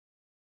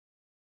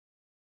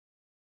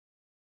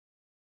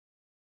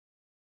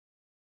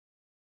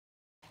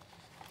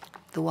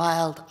The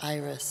wild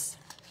iris.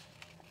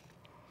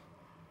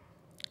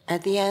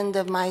 At the end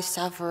of my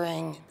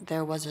suffering,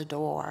 there was a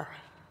door.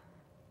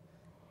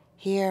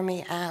 Hear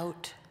me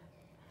out.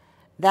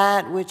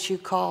 That which you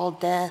call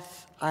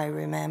death, I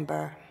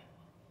remember.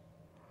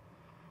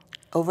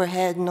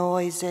 Overhead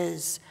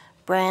noises,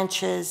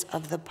 branches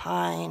of the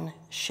pine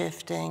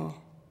shifting.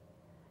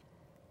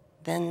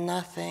 Then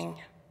nothing.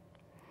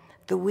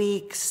 The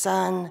weak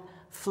sun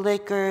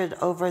flickered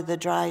over the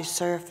dry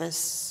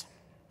surface.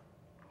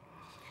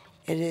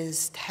 It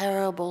is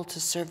terrible to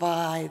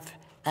survive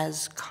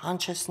as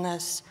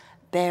consciousness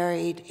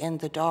buried in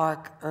the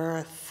dark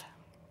earth.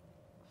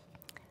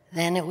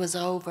 Then it was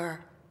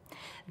over.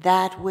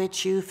 That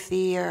which you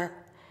fear,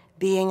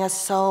 being a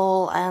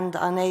soul and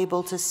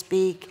unable to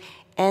speak,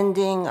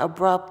 ending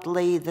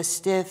abruptly, the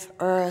stiff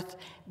earth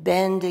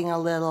bending a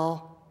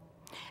little,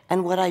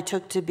 and what I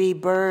took to be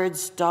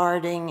birds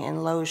darting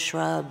in low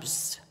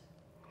shrubs.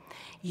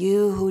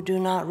 You who do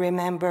not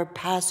remember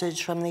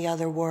passage from the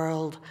other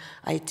world,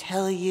 I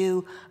tell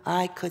you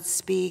I could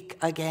speak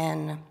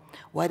again.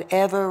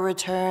 Whatever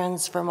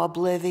returns from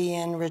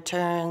oblivion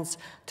returns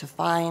to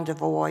find a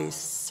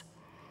voice.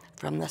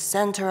 From the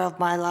center of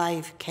my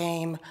life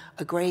came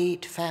a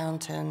great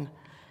fountain,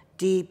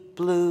 deep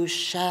blue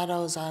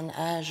shadows on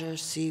azure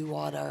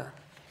seawater.